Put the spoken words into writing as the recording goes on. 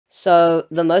So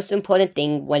the most important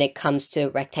thing when it comes to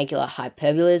rectangular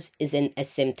hyperbolas is an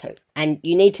asymptote. And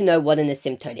you need to know what an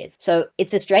asymptote is. So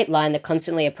it's a straight line that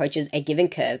constantly approaches a given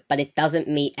curve, but it doesn't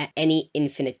meet at any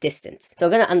infinite distance. So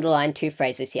we're going to underline two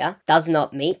phrases here: does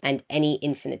not meet and any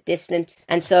infinite distance.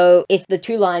 And so if the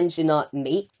two lines do not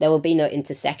meet, there will be no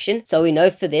intersection. So we know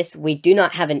for this, we do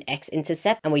not have an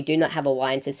x-intercept and we do not have a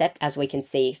y-intercept, as we can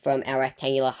see from our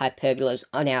rectangular hyperbolas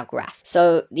on our graph.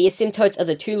 So the asymptotes are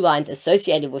the two lines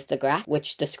associated with the graph,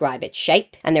 which describe its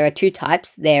shape. And there are two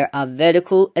types. There are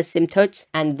vertical asymptotes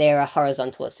and there are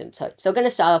horizontal asymptotes. So we're going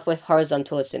to start off with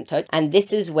horizontal asymptote, and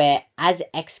this is where as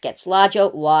x gets larger,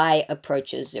 y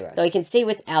approaches 0. So you can see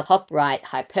with our top right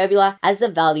hyperbola, as the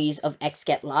values of x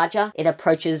get larger, it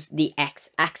approaches the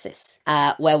x-axis,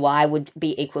 where y would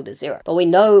be equal to 0. But we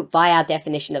know by our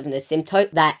definition of an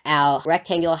asymptote that our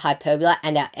rectangular hyperbola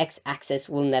and our x-axis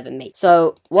will never meet.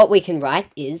 So what we can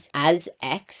write is as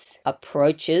x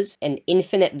approaches an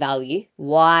infinite value,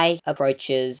 y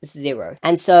approaches 0.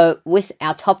 And so with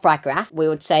our top right graph, we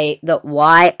would say that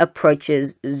y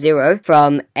approaches 0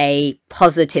 from a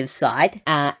positive side,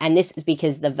 and this is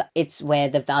because it's where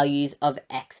the values of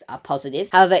x are positive.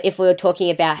 However, if we were talking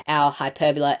about our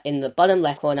hyperbola in the bottom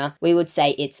left corner, we would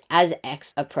say it's as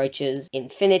x approaches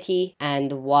infinity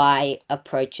and y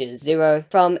approaches 0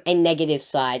 from a negative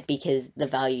side because the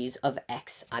values of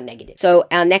x are negative. So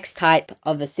our next type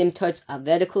of asymptotes are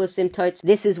vertical asymptotes.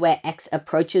 This is where x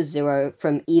approaches 0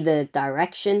 from either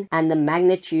direction and the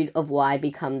magnitude of y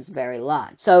becomes very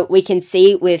large. So we can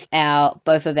see with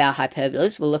both of our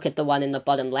hyperbolas, we'll look at the one in the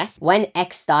bottom left. When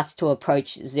x starts to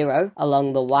approach 0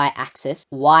 along the y-axis,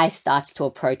 y starts to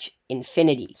approach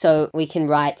infinity. So we can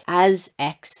write as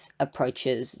x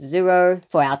approaches 0.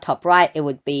 For our top right, it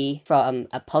would be from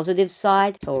a positive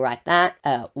side. So we'll write that.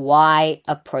 Y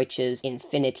approaches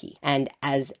infinity. And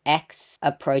as x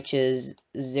approaches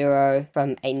 0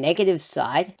 from a negative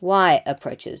side, y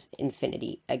approaches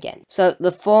infinity again. So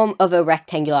the form of a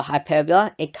rectangular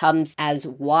hyperbola, it comes as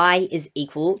y is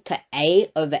equal to a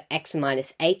over x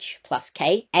minus h plus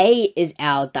k. A is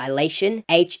our dilation,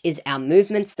 h is our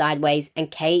movement sideways, and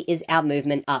k is our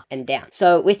movement up and down.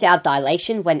 So with our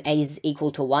dilation, when a is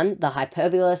equal to 1, the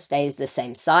hyperbola stays the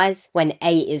same size. When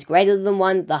a is greater than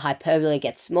 1, the hyperbola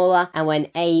gets smaller, and when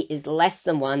a is less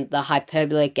than 1, the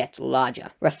hyperbola gets larger.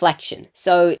 Reflection.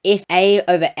 So if a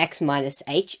over x minus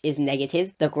h is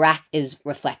negative, the graph is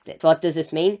reflected. So what does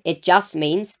this mean? It just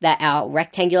means that our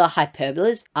rectangular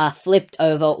hyperbolas are flipped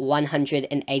over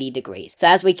 180 degrees. So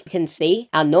as we can see,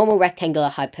 our normal rectangular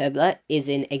hyperbola is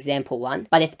in example 1,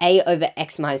 but if a over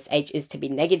x minus h is to be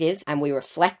negative and we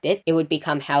reflect it, it would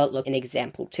become how it looked in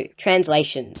example 2.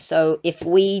 Translation. So if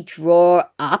we draw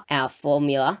up our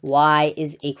formula, y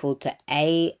is equal to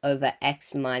a over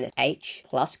x minus h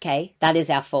plus k, that is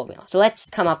our formula. So let's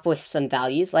come up with some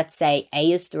values. Let's say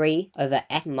a is 3 over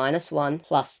x minus 1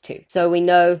 plus 2. So we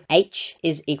know h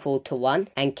is equal to 1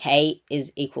 and k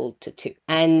is equal to 2.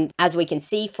 And as we can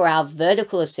see, for our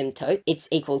vertical asymptote, it's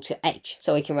equal to h.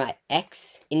 So we can write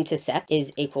x-intercept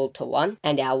is equal to 1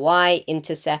 and our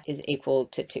y-intercept is equal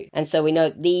to 2. And so we know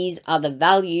these are the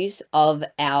values of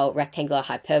our rectangular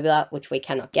hyperbola, which we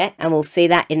cannot get, and we'll see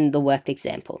that in the worked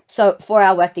example. So for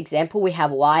our worked example, we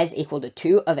have y is equal to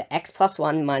 2 over x plus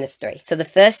 1 minus 3. So the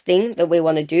first thing that we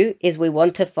want to do is we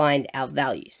want to find our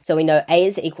values. So we know a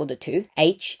is equal to 2,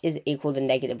 h is equal to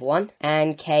negative 1,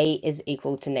 and k is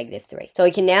equal to negative 3. So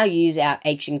we can now use our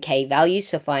h and k values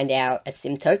to find our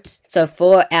asymptotes. So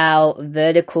for our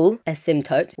vertical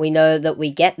asymptote, we know that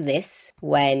we get this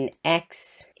when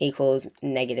x equals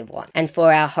negative 1. And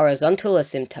for our horizontal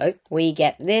asymptote, we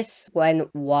get this when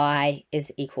y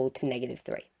is equal to negative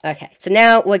 3. Okay, so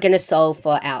now we're going to solve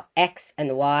for our x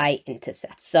and y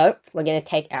intercepts. So we're going to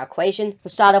take our equation.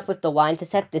 We'll start off with the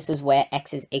y-intercept. This is where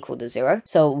x is equal to 0.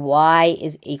 So y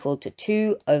is equal to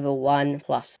 2 over 1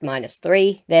 plus minus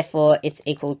 3. Therefore, it's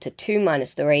equal to 2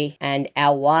 minus 3. And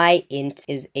our y-int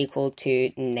is equal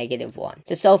to negative 1.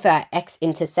 To solve for our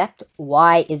x-intercept,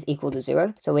 y is equal to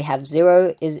 0. So we have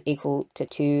 0 is equal to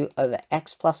 2 over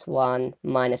x plus 1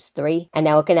 minus 3. And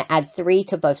now we're going to add 3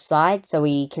 to both sides. So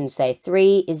we can say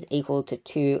 3 is equal to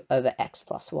 2 over x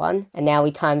plus 1. And now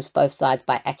we times both sides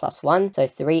by x plus 1. So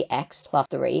 3x plus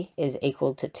 3 is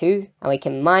equal to 2. And we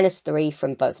can minus 3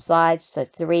 from both sides. So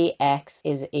 3x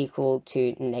is equal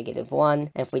to negative 1.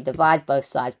 And if we divide both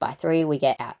sides by 3, we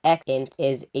get our x-int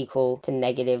is equal to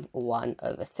negative 1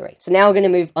 over 3. So now we're going to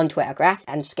move on to our graph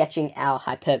and sketching our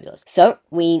hyperbolas. So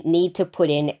we need to put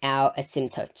in in our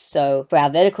asymptotes. So for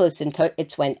our vertical asymptote,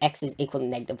 it's when x is equal to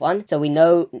 -1. So we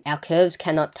know our curves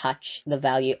cannot touch the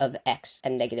value of x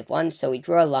at -1. So we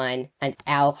draw a line and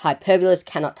our hyperbolas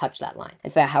cannot touch that line.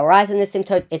 And for our horizon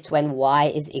asymptote, it's when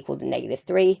y is equal to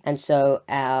 -3. And so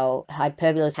our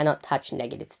hyperbolas cannot touch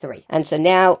 -3. And so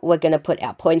now we're going to put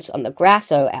our points on the graph.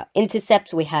 So our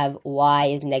intercepts, we have y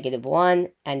is -1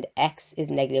 and x is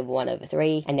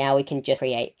 -1/3. And now we can just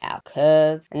create our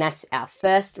curve. And that's our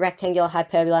first rectangular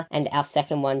hyperbola, and our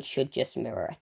second one should just mirror it.